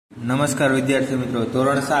નમસ્કાર વિદ્યાર્થી મિત્રો,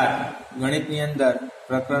 ધોરણ 7 ગણિતની અંદર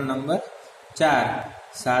પ્રકરણ નંબર 4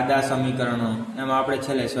 સાદા સમીકરણો એમાં આપણે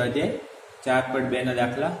છેલ્લે સ્વાધ્યાય 4.2 ના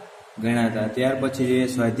દાખલા ગણ્યા હતા. ત્યાર પછી જોઈએ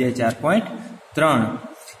સ્વાધ્યાય 4.3.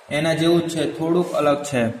 એના જેવું જ છે, થોડુંક અલગ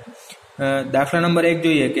છે. દાખલા નંબર 1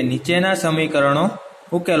 જોઈએ કે નીચેના સમીકરણો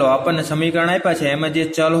ઉકેલો. આપણને સમીકરણ આપ્યા છે, એમાં જે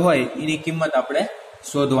ચલ હોય એની કિંમત આપણે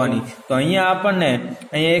શોધવાની. તો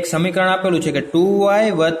અહીંયા એક સમીકરણ આપેલું છે કે 2y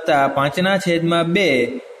વત્તા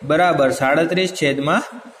 5/2 બરાબર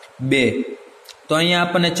 37/2. તો અહીંયા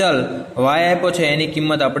આપણને ચલ y આપ્યો છે, એની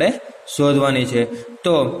કિંમત આપણે શોધવાની છે.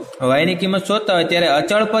 તો y ની કિંમત શોધતા હોય ત્યારે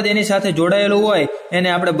અચળ પદ એની સાથે જોડાયેલું હોય એને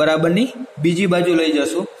આપણે બરાબરની બીજી બાજુ લઈ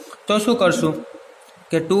જશું. તો શું કરશું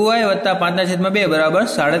કે 2y વત્તા 5/2 બરાબર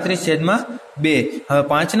 37/2. હવે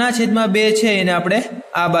 5/2 છે એને આપણે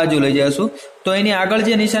આ બાજુ લઈ જઈશું. તો એની આગળ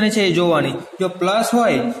જે નિશાની છે એ જોવાની. જો પ્લસ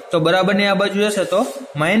હોય તો બરાબરની આ બાજુ જશે તો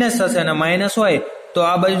માઇનસ થશે, અને માઇનસ હોય તો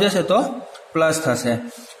આ બાજુ જશે તો પ્લસ થશે.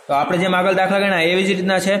 તો આપણે જેમ આગળ દાખલા ગણ્યા એવી જ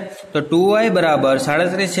રીતના છે. તો 2y બરાબર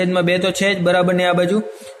 37/2 તો છે જ બરાબરની આ બાજુ.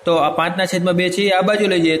 તો આ 5/2 છે એ આ બાજુ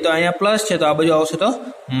લઈ જઈએ તો અહીંયા પ્લસ છે, તો આ બાજુ આવશે તો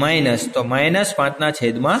માઇનસ. તો માઇનસ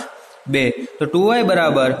 5/2. તો 2y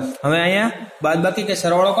બરાબર, હવે અહીંયા બાદબાકી કે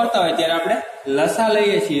સરવાળો કરતા હોય ત્યારે આપણે લસા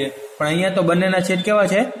લઈએ છીએ, પણ અહીંયા તો બંનેના છેદ કેવા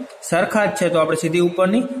છે? સરખા જ છે. તો આપણે સીધી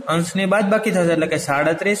ઉપરની અંશની બાદબાકી થશે, એટલે કે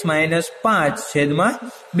 37 -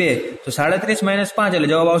 5/2. તો 37 - 5 એટલે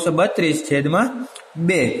જવાબ આવશે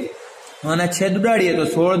 32/2. આના છેદ ઉડાડીએ તો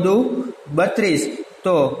 16 દુ 32.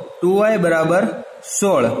 તો 2y બરાબર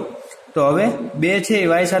 16. તો હવે 2 છે એ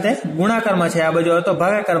y સાથે ગુણાકારમાં છે, આ બાજુ હતો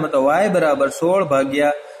ભાગાકારમાં. તો y બરાબર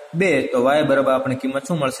 16/2. તો y બરાબર આપણે કિંમત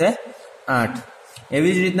શું મળશે? 8.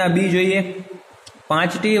 એવી જ રીતના બી જોઈએ.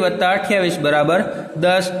 5t વત્તા 28 બરાબર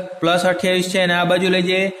 10 પ્લસ 28 છે અને આ બાજુ લઈ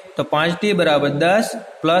જઈએ તો 5t બરાબર 10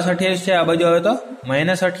 પ્લસ 28 છે, આ બાજુ આવે તો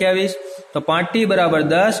માઇનસ 28. તો 5t બરાબર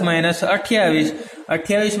 10 માઇનસ 28.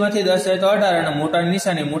 28 માંથી 10 જાય તો 18, અને મોટા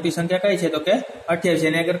નિશાની મોટી સંખ્યા કઈ છે તો કે 28.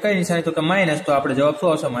 એની આગળ કઈ નિશાની તો કે માઇનસ. તો આપણે જવાબ શું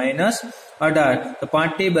આવશે? -18. તો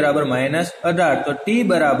 5t બરાબર -18. તો t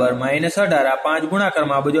બરાબર -18. આ 5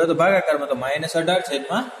 ગુણાકારમાં, આ બાજુ આવે તો ભાગાકારમાં. તો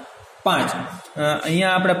 -18/5.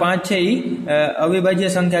 અહીંયા આપણે 5 છે એ અવિભાજ્ય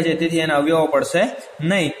સંખ્યા છે, તેથી એના અવયવો પડશે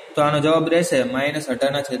નહીં. તો આનો જવાબ રહેશે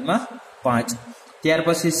 -18/5. ત્યાર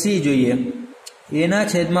પછી સી જોઈએ.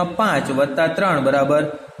 a/5 વત્તા 3 બરાબર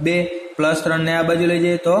 2 પ્લસ 3 ને આ બાજુ લઈ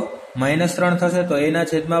જઈએ તો -3 થશે. તો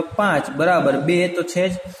a/5 બરાબર 2 તો છે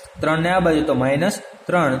જ, 3 ને આ બાજુ તો -3.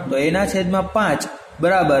 તો a/5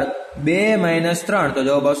 બરાબર 2 - 3. તો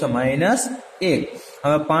જવાબ આવશે -1.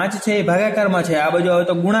 હવે 5 છે એ ભાગાકારમાં છે, આ બાજુ આવે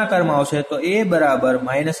તો ગુણાકારમાં આવશે. તો a બરાબર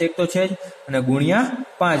 -1 તો છે જ, અને ગુણ્યા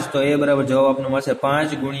 5. તો a બરાબર જવાબ આપણને મળશે 5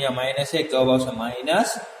 ગુણ્યા -1, જવાબ આવશે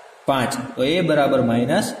 -5. તો a બરાબર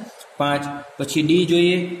 -5. પછી ડી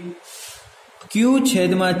જોઈએ.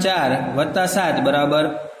 q/4 વત્તા 7 બરાબર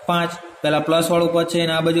 5. પેલા પ્લસ વાળું પદ છે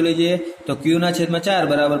એને આ બાજુ લઈ જઈએ તો q/4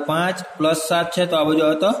 બરાબર 5 પ્લસ 7 છે, તો આ બાજુ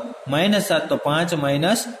આવે તો -7. તો 5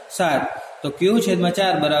 - 7. તો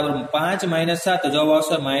q/4 બરાબર 5 - 7. તો જવાબ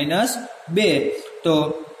આવશે -2. તો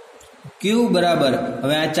q બરાબર,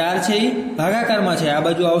 હવે આ 4 છે એ ભાગાકારમાં છે, આ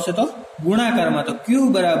બાજુ આવશે તો ગુણાકારમાં. તો q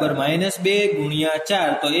બરાબર -2 ગુણ્યા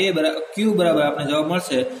 4. તો એ q બરાબર આપણે જવાબ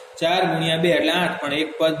મળશે 4 ગુણ્યા 2 એટલે 8, પણ એક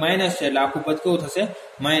પદ માઇનસ છે એટલે આખું પદ કેવું થશે?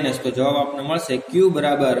 માઇનસ. તો જવાબ આપણને મળશે q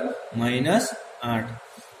બરાબર -8.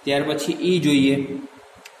 ત્યાર પછી ઈ જોઈએ.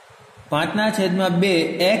 5/2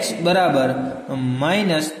 x બરાબર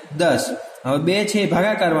 -10. હવે 2 છે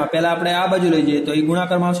ભાગાકારમાં, પેલા આપણે આ બાજુ લઈ જઈએ તો એ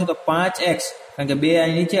ગુણાકારમાં આવશે તો 5x, કારણ કે 2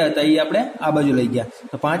 અહીં નીચે હતા એ આપણે આ બાજુ લઈ ગયા.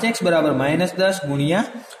 તો 5x બરાબર -10 ગુણ્યા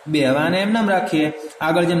 2. હવે આને એમ નામ રાખીએ,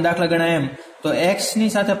 આગળ જેમ દાખલા ગણાય એમ. તો x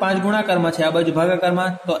ની સાથે 5 ગુણાકારમાં છે, આ બાજુ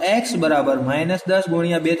ભાગાકારમાં. તો x બરાબર -10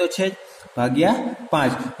 ગુણ્યા 2 તો છે જ, ભાગ્યા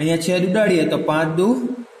 5. અહીંયા છેદ ઉડાડીએ તો 5 દુ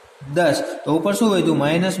 10. તો ઉપર શું વધ્યું?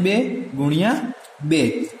 -2 ગુણ્યા 2.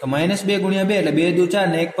 તો -2 ગુણ્યા 2 એટલે 2 દુ 4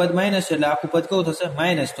 ને એક પદ માઇનસ છે એટલે આખું પદ કેવું થશે?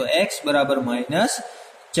 માઇનસ. તો x બરાબર -4.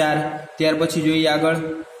 ત્યાર પછી જોઈએ આગળ.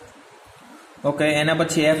 ઓકે, એના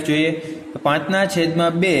પછી f જોઈએ. તો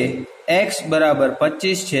 5/2 x બરાબર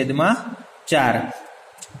 25/4.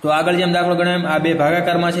 તો આગળ જેમ દાખલો ગણાય આ 2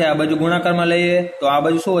 ભાગાકારમાં છે, આ બાજુ ગુણાકારમાં લઈએ તો આ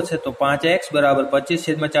બાજુ શું વધશે? તો 5x બરાબર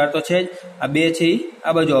 25/4 તો છે જ, આ 2 છે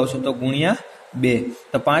આ બાજુ આવશે તો ગુણ્યા 2.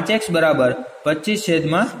 તો 5x બરાબર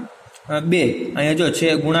 25/2. અહીંયા જો છે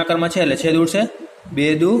ગુણાકારમાં છે એટલે છેદ ઉડશે,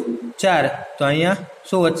 2 દુ 4. તો અહીંયા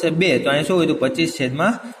શું વધશે? 2. તો અહીંયા શું વધ્યું?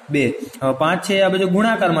 25/2. હવે 5 છે આ બાજુ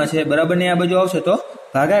ગુણાકારમાં છે, બરાબર ની આ બાજુ આવશે તો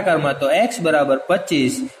ભાગાકારમાં. તો x બરાબર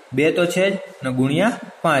 25, 2 તો છે જ, અને ગુણ્યા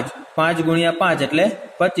 5. 5 ગુણ્યા 5 એટલે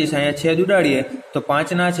 25. અહીંયા છેદ ઉડાડીએ તો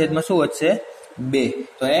 5/છેદમાં શું વધશે? 2.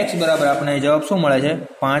 તો x બરાબર આપણે જવાબ શું મળે છે?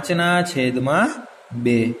 5/2.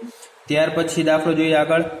 2 ત્યાર પછી દાખલો જોઈએ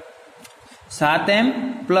આગળ 7m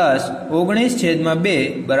પ્લસ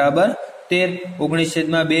 19/2 બરાબર 13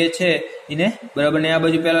 19/2 છે એને બરાબર ને આ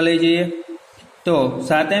બાજુ પહેલા લઈ જઈએ તો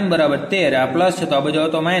 7m બરાબર 13 આ પ્લસ છે તો આ બાજુ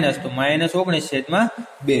આવતો માઇનસ તો માઇનસ 19/2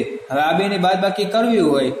 હવે આ બેની બાદબાકી કરવી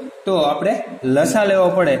હોય તો આપણે લસા લેવો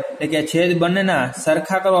પડે એટલે કે છેદ બંનેના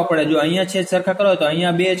સરખા કરવા પડે જો અહીંયા છેદ સરખા કરો તો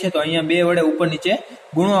અહીંયા 2 છે તો અહીંયા 2 વડે ઉપર નીચે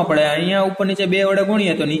ગુણવા પડે અહીંયા ઉપર નીચે 2 વડે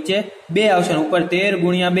ગુણીએ તો નીચે 2 આવશે ઉપર 13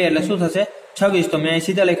 ગુણ્યા 2 એટલે શું થશે 26 તો મેં અહીં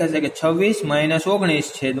સીધા લખ્યા છે કે 26 -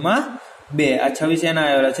 19/2 આ 26 એના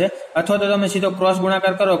આવેલા છે અથવા તો તમે સીધો ક્રોસ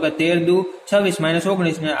ગુણાકાર કરો કે 13 દુ 26 -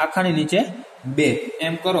 19 ને આખાની નીચે 2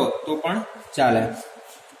 એમ કરો તો પણ ચાલે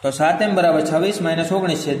તો 7m બરાબર 26 -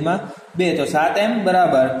 19/2 તો 7m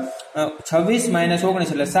બરાબર 26 - 19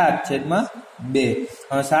 એટલે 7/2 હવે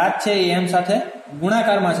 7 છે એ m સાથે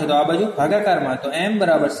ગુણાકારમાં છે તો આ બાજુ ભાગાકારમાં તો m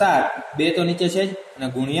બરાબર 7 2 તો નીચે છે જ અને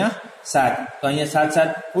ગુણ્યા 7 તો અહીંયા 7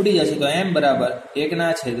 7 ઉડી જશે તો m બરાબર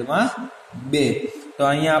 1/2 તો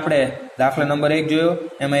અહીંયા આપણે દાખલા નંબર 1 જોયો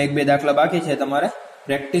એમાં 1 2 દાખલા બાકી છે તમારે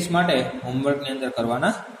પ્રેક્ટિસ માટે હોમવર્કની અંદર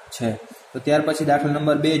કરવાના છે તો ત્યાર પછી દાખલા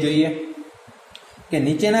નંબર 2 જોઈએ કે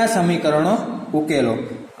નીચેના સમીકરણો ઉકેલો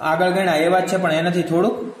આગળ ગણ્યા એવા જ છે પણ એનાથી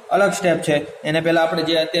થોડુંક અલગ સ્ટેપ છે એને પહેલા આપણે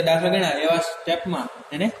જે અત્યારે દાખલા ગણ્યા એવા સ્ટેપમાં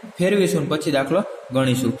એને ફેરવીશું પછી દાખલો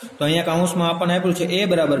ગણીશું તો અહીંયા કૌંસમાં આપણને આપ્યું છે a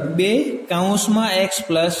બરાબર 2 x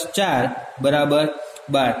 + 4 બરાબર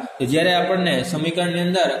 12 તો જ્યારે આપણને સમીકરણની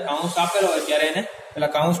અંદર કૌંસ આપેલો હોય ત્યારે એને પેલા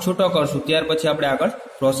કૌંસ છૂટો કરશું ત્યાર પછી આપણે આગળ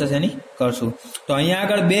પ્રોસેસ એની કરશું તો અહીંયા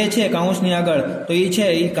આગળ 2 છે કૌંસની આગળ તો એ છે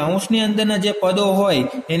એ કૌંસની અંદરના જે પદો હોય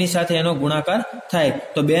એની સાથે એનો ગુણાકાર થાય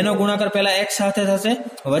તો 2 નો ગુણાકાર પહેલા x સાથે થશે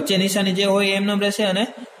વચ્ચે નિશાની જે હોય એમ નામ રહેશે અને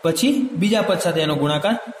પછી બીજા પદ સાથે એનો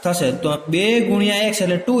ગુણાકાર થશે તો 2 × x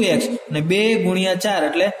એટલે 2x અને 2 × 4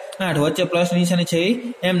 એટલે 8 વચ્ચે પ્લસ નિશાની છે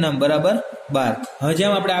એમ નામ બરાબર 12 હવે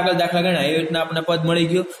જેમ આપણે આગળ દાખલા ગણ્યા એવી રીતના આપણને પદ મળી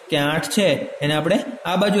ગયું કે 8 છે એને આપણે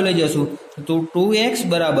આ બાજુ લઈ જશું તો 2x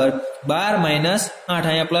બરાબર 12 - 8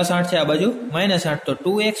 અહીંયા +8 છે આ બાજુ -8 તો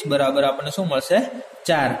 2x બરાબર આપણને શું મળશે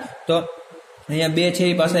 4 તો અહીંયા 2 છે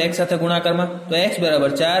એ પાછા x સાથે ગુણાકારમાં તો x બરાબર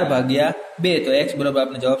 4/2 તો x બરાબર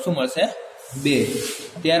આપણને જવાબ શું મળશે 2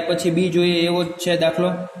 ત્યાર પછી બી જોઈએ એવો જ છે દાખલો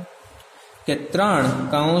કે 3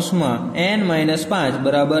 કૌંસમાં n - 5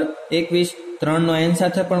 બરાબર 21 3 નો n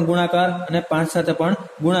સાથે પણ ગુણાકાર અને 5 સાથે પણ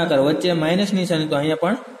ગુણાકાર વચ્ચે માઇનસ નિશાની તો અહીંયા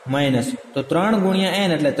પણ માઇનસ તો 3 ×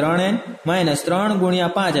 n એટલે 3n - 3 ×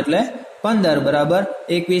 5 એટલે 15 બરાબર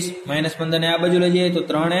 21 - 15 ને આ બાજુ લઈ જઈએ તો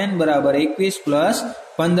 3n બરાબર 21 +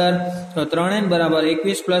 15 તો 3n બરાબર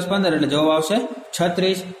 21 + 15 એટલે જવાબ આવશે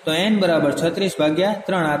 36 તો n બરાબર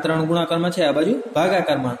 36/3 આ 3 ગુણાકારમાં છે આ બાજુ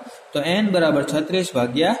ભાગાકારમાં તો n બરાબર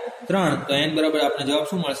 36/3 તો n બરાબર આપણે જવાબ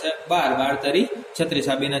શું મળશે 12 તરી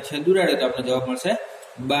 36 આ બેના છેદ ઉડાડે તો આપણે જવાબ મળશે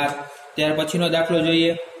 12 ત્યાર પછીનો દાખલો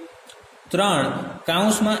જોઈએ 3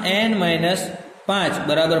 કૌંસમાં n - 5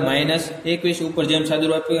 બરાબર -21 ઉપર જેમ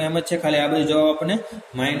સાદું આપ્યું એમ જ છે ખાલી આ બાજુ જવાબ આપણને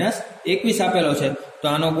 -21 આપેલો છે તો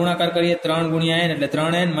આનો ગુણાકાર કરીએ 3 × n એટલે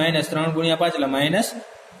 3n - 3 × 5 એટલે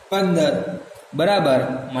 -15 બરાબર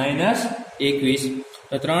 -21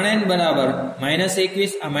 તો 3n બરાબર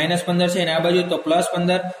 -21 આ -15 છે અને આ બાજુ તો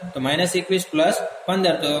 +15 તો -21 +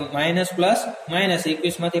 15 તો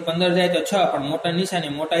 -+-21 માંથી 15 જાય તો 6 પણ મોટા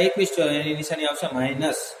નિશાની મોટા 21 છે એની નિશાની આવશે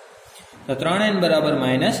માઇનસ તો 3n બરાબર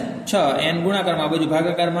 -6 n ગુણાકારમાં આ બાજુ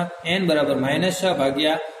ભાગાકારમાં n બરાબર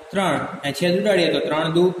 -6/3 અહીં છેદ ઉડાડીએ તો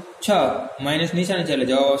 3 દુ 6 માઇનસ નિશાની છે એટલે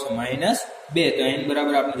જવાબ આવશે -2 તો n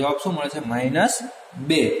બરાબર આપણે જવાબ શું મળે છે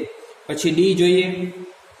 -2 પછી ડી જોઈએ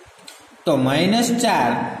તો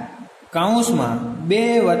 -4 કૌંસમાં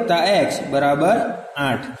 2 + x બરાબર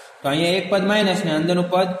 8 તો અહીંયા એક પદ માઇનસ ને અંદરનું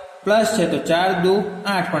પદ પ્લસ છે તો 4 દુ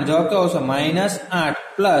 8 પણ જવાબ તો આવશે -8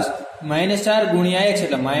 પ્લસ -4 × x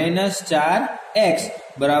એટલે -4x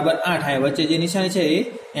બરાબર 8 અહીં વચ્ચે જે નિશાની છે એ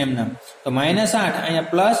એમ નામ તો -8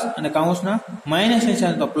 અહીંયા પ્લસ અને કૌંસના માઇનસ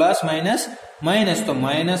નિશાની તો પ્લસ માઇનસ તો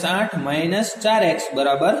 -8 - 4x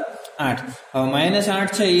બરાબર 8 હવે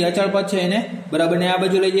 -8 છે એ અચળ પદ છે એને બરાબર ને આ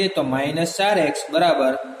બાજુ લઈ જઈએ તો -4x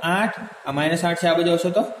બરાબર 8 આ -8 છે આ બાજુ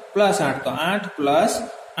આવશે તો +8 તો 8 +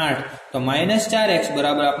 8 તો -4x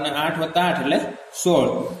બરાબર આપણે 8 + 8 એટલે 16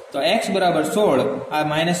 તો x બરાબર 16 આ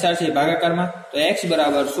 -4 છે ભાગાકારમાં તો x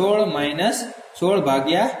બરાબર 16 -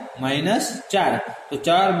 16/-4 તો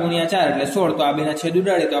 4 × 4 એટલે 16 તો આ બેના છેદ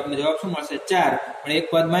ઉડાડીએ તો આપણે જવાબ શું મળશે 4 પણ એક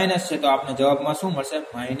પદ માઇનસ છે તો આપણે જવાબમાં શું મળશે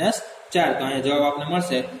 -4 તો અહીંયા જવાબ આપણે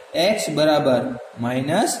મળશે x બરાબર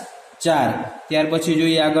 -4 ત્યાર પછી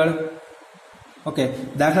જોઈએ આગળ ઓકે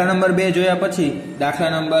દાખલા નંબર 2 જોયા પછી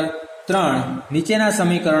દાખલા નંબર 3 નીચેના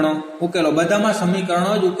સમીકરણો ઉકેલો બધામાં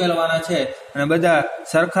સમીકરણો જ ઉકેલવાના છે અને બધા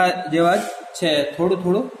સરખા જેવા જ છે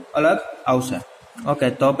થોડું અલગ આવશે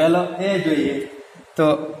ઓકે તો પહેલો એ જોઈએ તો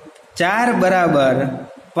 4 બરાબર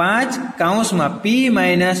 5 કૌંસમાં p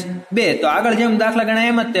માઇનસ 2. તો આગળ જેમ દાખલા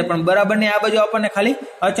ગણાય એમ જ તે, પણ બરાબર ની આ બાજુ આપણને ખાલી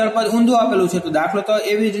અચળ પદ ઊંધું આપેલું છે, તો દાખલો તો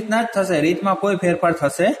એવી રીતના જ થશે, રીતમાં કોઈ ફેરફાર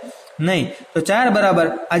થશે નહીં. તો 4 બરાબર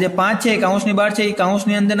આ જે 5 છે એ કૌંસની બહાર છે, એ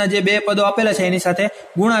કૌંસની અંદરના જે બે પદો આપેલા છે એની સાથે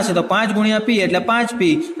ગુણાશે, તો 5 ગુણ્યા p એટલે 5p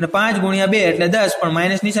અને 5 ગુણ્યા 2 એટલે 10, પણ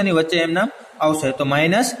માઇનસ નિશાની વચ્ચે એમ નામ આવશે, તો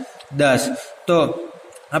 -10. તો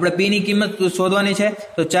આપણે p ની કિંમત શોધવાની છે,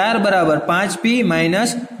 તો 4 બરાબર 5p માઇનસ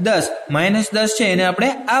 10. -10 છે એને આપણે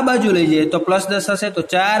આ બાજુ લઈ જઈએ તો +10 થશે, તો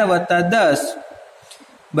 4 + 10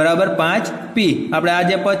 બરાબર 5p. આપણે આ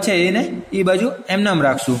જે પદ છે એને એ બાજુ એમ નામ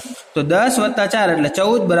રાખશું, તો 10 + 4 એટલે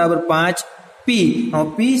 14 બરાબર 5p.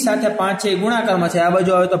 p સાથે 5 છે એ ગુણાકારમાં છે, આ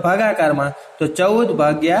બાજુ આવે તો ભાગાકારમાં, તો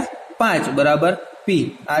 14/5 બરાબર p.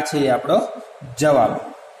 આ છે આપણો જવાબ.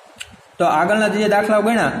 તો આગળના જે દાખલાઓ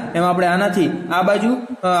ગણ્યા એમાં આપણે આનાથી આ બાજુ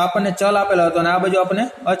આપણને ચલ આપેલો હતો અને આ બાજુ આપણને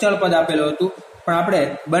અચળ પદ આપેલું હતું, પણ આપણે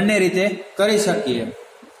બંને રીતે કરી શકીએ.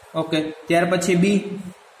 ઓકે, ત્યાર પછી b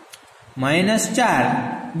 -4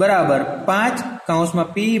 બરાબર 5 કૌંસમાં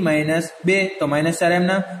p માઇનસ 2, તો -4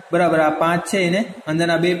 એમના બરાબર આ 5 છે એને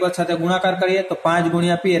અંદરના બે પદ સાથે ગુણાકાર કરીએ, તો 5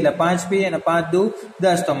 ગુણ્યા p એટલે 5p અને 5 દુ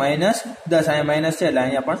 10, તો -10. અહીંયા માઇનસ છે એટલે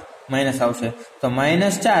અહીંયા પણ માઇનસ આવશે, તો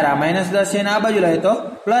 -4 આ -10 છે અને આ બાજુ લઈએ તો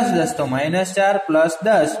 +10, તો -4 +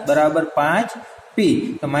 10 બરાબર 5p.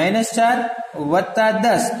 તો -4 +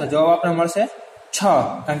 10, તો જવાબ આપણે મળશે 6,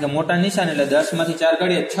 કારણ કે મોટા નિશાન એટલે 10 માંથી 4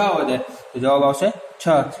 કાઢીએ 6 વધે, તો જવાબ આવશે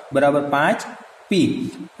 6 બરાબર 5p.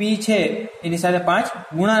 p છે એની સાથે 5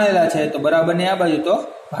 ગુણાવેલા છે, તો બરાબર ની આ બાજુ તો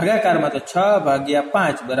ભાગાકારમાં, તો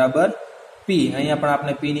 6/5 બરાબર p. અહીંયા પણ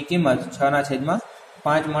આપણે p ની કિંમત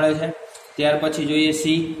 6/5 મળે છે. ત્યાર પછી જોઈએ c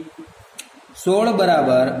 16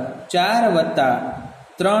 બરાબર 4 +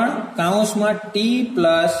 3 કૌંસમાં t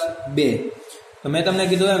 + 2. તો મેં તમને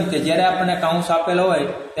કીધું એમ કે જ્યારે આપણને કૌંસ આપેલો હોય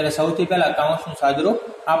ત્યારે સૌથી પહેલા કૌંસનું સાદુરૂપ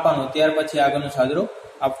આપવાનું, ત્યાર પછી આગળનું સાદુરૂપ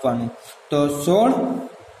આપવાનું. તો 16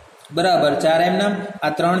 બરાબર 4 એમ નામ,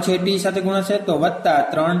 આ 3 છે t સાથે ગુણાશે, તો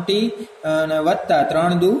 +3t અને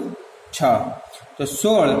 +3 દુ 6, તો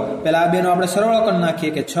 16 પેલા આ બેનો આપણે સરવાળો કરી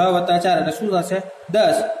નાખીએ કે 6 + 4 એટલે શું થશે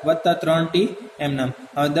 10 + 3t એમ નામ.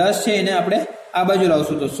 હવે 10 છે એને આપણે આ બાજુ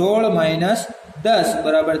લાવશું, તો 16 - 10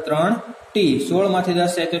 બરાબર 3t. 16 માંથી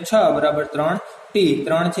 10 છે તો 6 બરાબર 3t.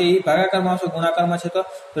 3 છે એ ભાગાકારમાં આવશે, ગુણાકારમાં છે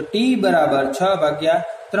તો t બરાબર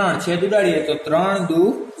 6/3, છેદ ઉડાડીએ તો 3 દુ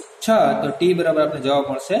 6, તો t બરાબર આપણે જવાબ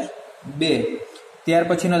મળશે 2. ત્યાર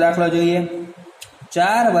પછીનો દાખલો જોઈએ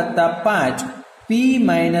 4 + 5 p -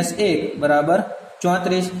 1 બરાબર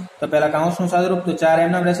 34. તો પેલા કૌંસનું સાદુરૂપ, તો 4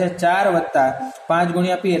 એમ નામ રહેશે, 4 + 5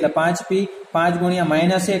 ગુણ્યા p એટલે 5p, 5 ગુણ્યા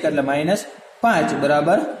 -1 એટલે -5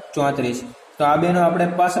 બરાબર 34. તો આ બેનો આપણે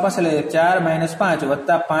પાસે લઈએ, 4 - 5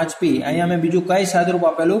 + 5p. અહીંયા મેં બીજું કઈ સાદુરૂપ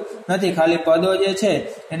આપેલું નથી, ખાલી પદો જે છે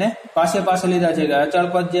એને પાસે લીધા છે, અચળ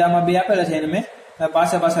પદ જે આમાં બે આપેલા છે એને મેં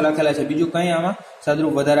પાસે લખેલા છે, બીજું કઈ આમાં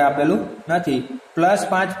સાદુરૂપ વધારે આપેલું નથી.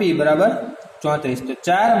 +5p બરાબર 34, તો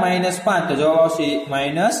 4 - 5, તો જવાબ આવશે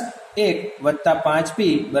 -1 + 5p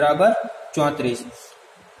બરાબર 34.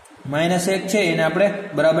 -1 છે એને આપણે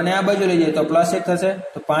બરાબર ને આ બાજુ લઈ જઈએ તો +1 થશે,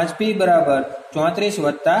 તો 5p બરાબર 34 +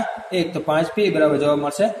 1, તો 5p બરાબર જવાબ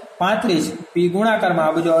મળશે 35. p ગુણાકારમાં,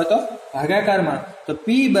 આ બાજુ આવે તો ભાગાકારમાં, તો p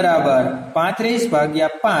બરાબર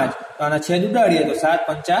 35/5, તો આના છેદ ઉડાડીએ તો 7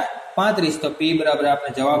 × 5 = 35, તો p બરાબર આપણે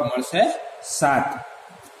જવાબ મળશે 7.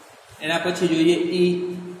 એના પછી જોઈએ e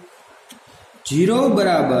 0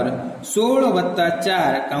 બરાબર 16 +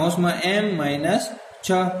 4 કૌંસમાં m -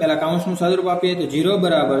 6. પેલા કૌંસનું સાદુરૂપ આપીએ તો 0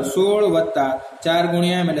 બરાબર 16 + 4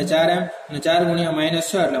 ગુણ્યા m એટલે 4m અને 4 ગુણ્યા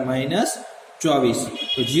 -6 એટલે -24.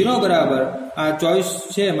 તો 0 બરાબર આ 24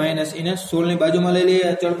 છે માઇનસ, એને 16 ની બાજુમાં લઈ લઈએ,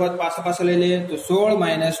 અચળ પદ પાસે લઈ લઈએ, તો 16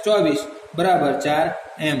 - 24 બરાબર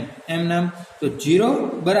 4m એમ નામ. તો 0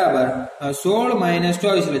 બરાબર 16 -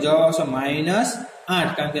 24 એટલે જવાબ આવશે -8,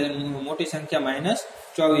 કારણ કે મોટી સંખ્યા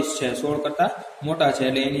 -24 છે, 16 કરતા મોટા છે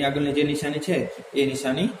એટલે એની આગળની જે નિશાની છે એ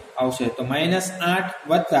નિશાની આવશે. તો -8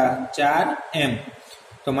 + 4m,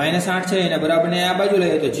 તો -8 છે એને બરાબર ને આ બાજુ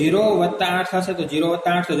લઈએ તો 0 + 8 થશે, તો 0 +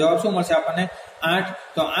 8, તો જવાબ શું મળશે આપણને 8.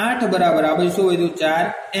 તો 8 બરાબર આ બાજુ શું વધ્યું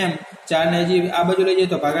 4m, 4 ને હજી આ બાજુ લઈ જઈએ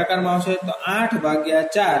તો ભાગાકારમાં આવશે, તો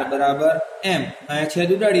 8/4 બરાબર m. અહીંયા છેદ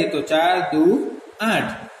ઉડાડીએ તો 4 દુ 8,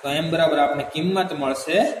 તો m બરાબર આપણે કિંમત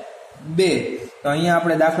મળશે 2. તો અહીંયા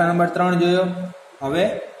આપણે દાખલા નંબર 3 જોયો. હવે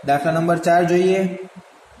દાખલા નંબર 4 જોઈએ.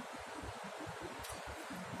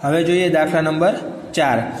 હવે જોઈએ દાખલા નંબર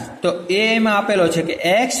 4. તો એમાં આપેલો છે કે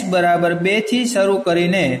x બરાબર 2 થી શરૂ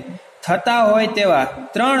કરીને થતા હોય તેવા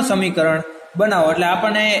 3 સમીકરણ બનાવો. એટલે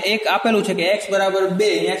આપણને એક આપેલું છે કે x બરાબર 2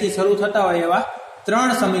 અહીંયાથી શરૂ થતા હોય એવા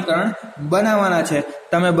 3 સમીકરણ બનાવવાના છે.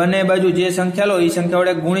 તમે બંને બાજુ જે સંખ્યા લો એ સંખ્યા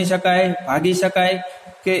વડે ગુણી શકાય, ભાગી શકાય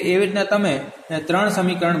કે એવી રીતના તમે 3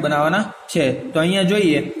 સમીકરણ બનાવવાના છે. તો અહીંયા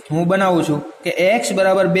જોઈએ હું બનાવું છું કે x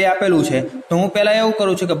બરાબર 2 આપેલું છે, તો હું પહેલા એવું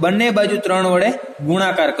કરું છું કે બંને બાજુ 3 વડે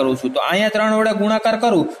ગુણાકાર કરું છું. તો અહીંયા 3 વડે ગુણાકાર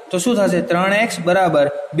કરું તો શું થશે? 3x બરાબર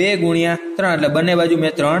 2 ગુણ્યા 3, એટલે બંને બાજુ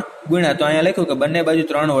મેં 3 ગુણ્યા. તો અહીંયા લખ્યું કે બંને બાજુ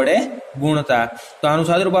 3 વડે ગુણતા. તો આનું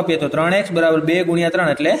સાદુરૂપ આપીએ તો 3x બરાબર 2 ગુણ્યા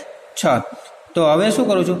 3 એટલે 6. તો હવે શું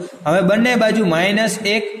કરું છું? હવે બંને બાજુ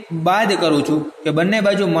 -1 બાદ કરું છું કે બંને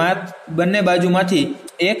બાજુમાંથી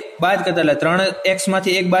 1 બાદ કરતા, એટલે 3x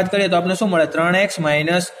માંથી 1 બાદ કરીએ તો આપણે શું મળે? 3x -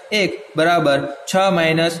 1 બરાબર 6 -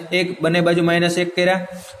 1, બંને બાજુ -1 કર્યા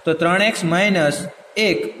તો 3x -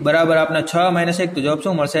 1 બરાબર આપણે 6 - 1, તો જવાબ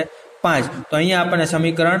શું મળશે? 5. તો અહીંયા આપણને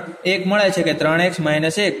સમીકરણ 1 મળે છે કે 3x -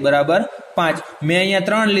 1 બરાબર 5. મેં અહીંયા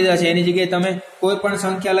 3 લીધા છે, એની જગ્યાએ તમે કોઈ પણ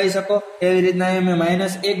સંખ્યા લઈ શકો. એવી રીતના મેં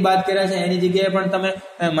 -1 બાદ કર્યા છે, એની જગ્યાએ પણ તમે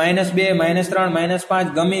 -2 -3 -5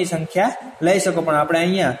 ગમે એ સંખ્યા લઈ શકો. પણ આપણે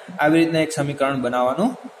અહીંયા આવી રીતના એક સમીકરણ બનાવવાનું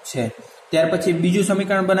છે. ત્યાર પછી બીજું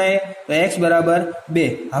સમીકરણ બનાવીએ તો x બરાબર 2.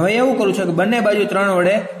 હવે એવું કરું છું કે બંને બાજુ 3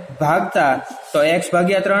 વડે ભાગતા, તો x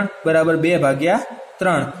ભાગ્યા 3 બરાબર 2 ભાગ્યા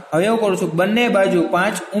 3. હવે એવું કરું છું કે બંને બાજુ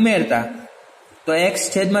 5 ઉમેરતા, તો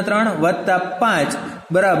x/3 વત્તા 5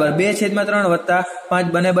 બરાબર 2/3 વત્તા 5,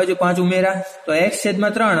 બંને બાજુ 5 ઉમેરા તો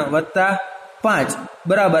x/3 વત્તા 5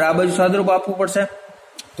 બરાબર આ બાજુ સાદુરૂપ આપવું પડશે.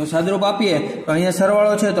 તો સાદુરૂપ આપીએ તો અહીંયા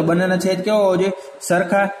સરવાળો છે, તો બંનેના છેદ કેવો હોવો જોઈએ?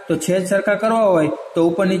 સરખા. તો છેદ સરખા કરવા હોય તો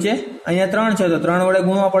ઉપર નીચે અહીંયા 3 છે તો 3 વડે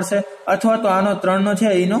ગુણવા પડશે, અથવા તો આનો 3 નો છે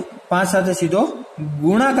એનો 5 સાથે સીધો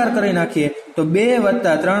ગુણાકાર કરી નાખીએ તો 2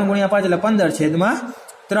 વત્તા 3 ગુણ્યા 5 એટલે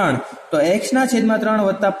 15/3. તો x ના છેદમાં 3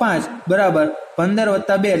 વત્તા 5 બરાબર 15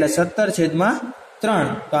 વત્તા 2 એટલે 17/3.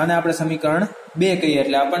 તો આને આપણે સમીકરણ 2 કહીએ.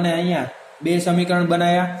 એટલે આપણને અહીંયા 2 સમીકરણ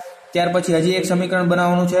બનાવ્યા. ત્યાર પછી હજી એક સમીકરણ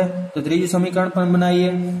બનાવવાનું છે, તો ત્રીજું સમીકરણ પણ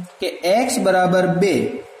બનાવીએ કે x બરાબર 2.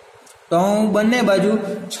 તો હું બંને બાજુ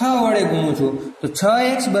 6 વડે ગુણું છું, તો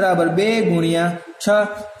 6x બરાબર 2 ગુણ્યા 6,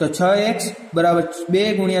 તો 6x બરાબર 2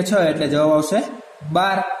 ગુણ્યા 6 એટલે જવાબ આવશે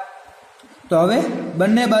 12. તો હવે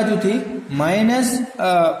બંને બાજુથી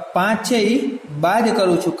 -5 છે એ બાદ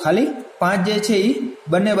કરું છું, ખાલી 5 જે છે એ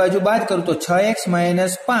બંને બાજુ બાદ કરું તો 6x -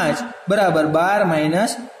 5 બરાબર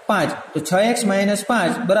 12 - 5. તો 6x -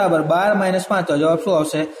 5 બરાબર 12 - 5, તો જવાબ શું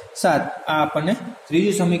આવશે? 7. આ આપણને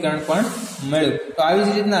ત્રીજું સમીકરણ પણ મળ્યું. તો આવી જ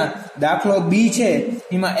રીતના દાખલો બી છે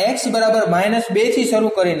એમાં x બરાબર -2 થી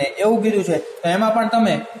શરૂ કરીને એવું કીધું છે, તો એમાં પણ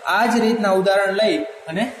તમે આ જ રીતના ઉદાહરણ લઈ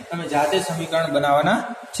અને તમે જાતે સમીકરણ બનાવવાના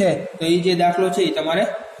છે. તો એ જે દાખલો છે એ તમારે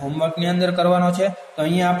હોમવર્કની અંદર કરવાનો છે. તો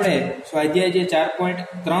અહીંયા આપણે સ્વાધ્યાય જે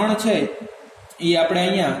 4.3 છે એ આપણે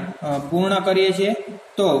અહીંયા પૂર્ણ કરીએ છીએ.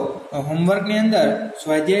 તો હોમવર્કની અંદર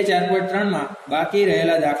સ્વાધ્યાય 4.3 માં બાકી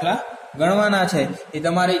રહેલા દાખલા ગણવાના છે. એ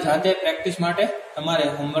તમારી જાતે પ્રેક્ટિસ માટે તમારે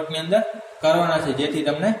હોમવર્કની અંદર કરવાના છે, જેથી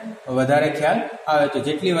તમને વધારે ખ્યાલ આવે. તો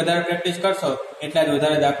જેટલી વધારે પ્રેક્ટિસ કરશો એટલા જ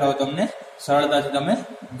વધારે દાખલાઓ તમને સરળતાથી તમે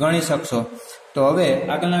ગણી શકશો. તો હવે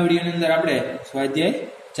આગળના વિડીયોની અંદર આપણે સ્વાધ્યાય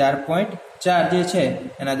 4.4 જે છે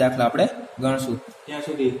એના દાખલા આપણે ગણશું. ત્યાં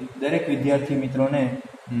સુધી દરેક વિદ્યાર્થી મિત્રોને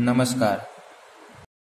નમસ્કાર.